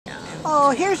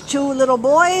Oh, here's two little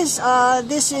boys.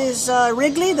 This is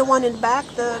Wrigley, the one in the back,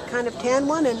 the kind of tan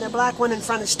one, and the black one in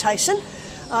front is Tyson.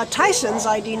 Tyson's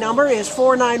ID number is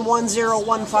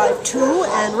 4910152,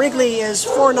 and Wrigley is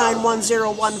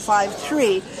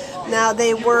 4910153. Now,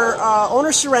 they were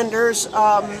owner surrenders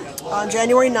on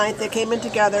January 9th. They came in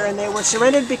together, and they were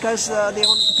surrendered because the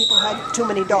people had too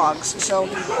many dogs. So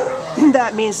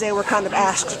that means they were kind of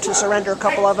asked to surrender a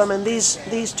couple of them, and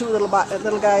these two little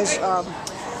guys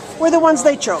were the ones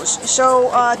they chose. So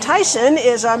Tyson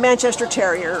is a Manchester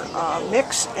Terrier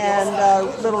mix, and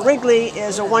little Wrigley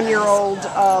is a 1-year-old,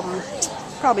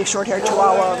 probably short-haired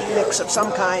Chihuahua mix of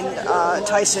some kind.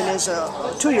 Tyson is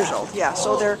 2 years old. Yeah,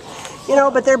 so they're,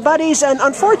 but they're buddies, and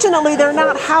unfortunately they're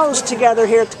not housed together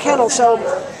here at the kennel. So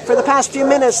for the past few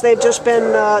minutes they've just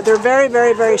been, they're very,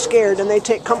 very, very scared, and they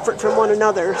take comfort from one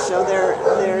another. So they're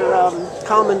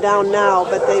calming down now,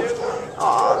 but they've.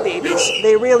 Aw, babies.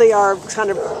 They really are kind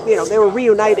of, they were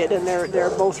reunited, and they're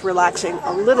both relaxing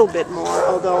a little bit more,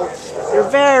 although they're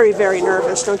very, very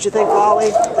nervous, don't you think,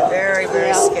 Wally? Very,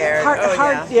 very scared.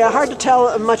 Hard to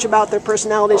tell much about their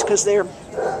personalities because they're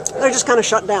just kind of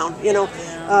shut down,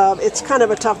 It's kind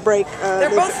of a tough break. They're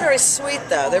both very sweet,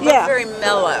 though. They're both very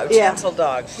mellow, gentle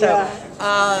dogs. So,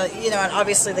 and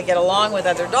obviously they get along with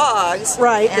other dogs,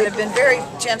 right? And have been very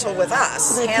gentle with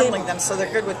us, handling them, so they're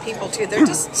good with people too. They're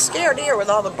just scared here with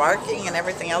all the barking and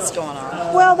everything else going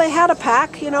on. Well, they had a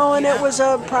pack, and it was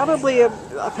apparently a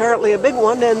big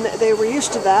one, and they were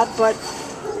used to that. But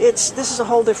this is a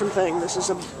whole different thing. This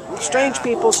is strange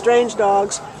people, strange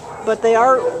dogs. But they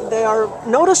are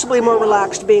noticeably more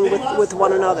relaxed being with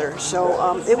one another.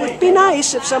 So it would be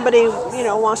nice if somebody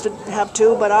wants to have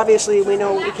two, but obviously we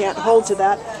know we can't hold to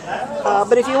that.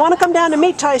 But if you want to come down to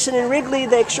meet Tyson and Wrigley,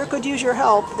 they sure could use your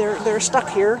help. They're stuck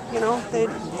here. They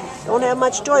don't have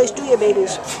much choice, do you,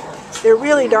 babies? They're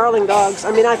really darling dogs.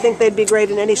 I mean, I think they'd be great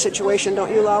in any situation,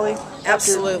 don't you, Lolly?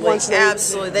 Absolutely,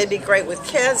 absolutely. They'd be great with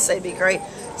kids. They'd be great.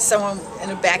 Someone in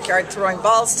the backyard throwing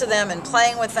balls to them and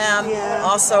playing with them. Yeah.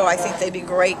 Also, I think they'd be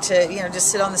great to just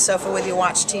sit on the sofa with you,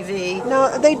 watch TV. No,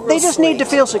 they just need to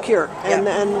feel secure, and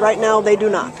right now they do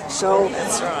not. So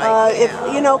that's right.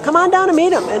 Come on down and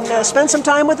meet them and spend some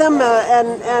time with them,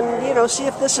 and see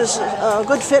if this is a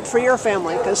good fit for your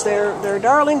family, because they're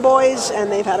darling boys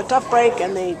and they've had a tough break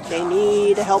and they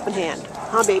need a helping hand,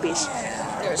 huh, babies?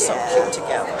 They're so cute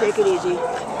together. Take it easy.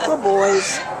 Good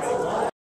boys.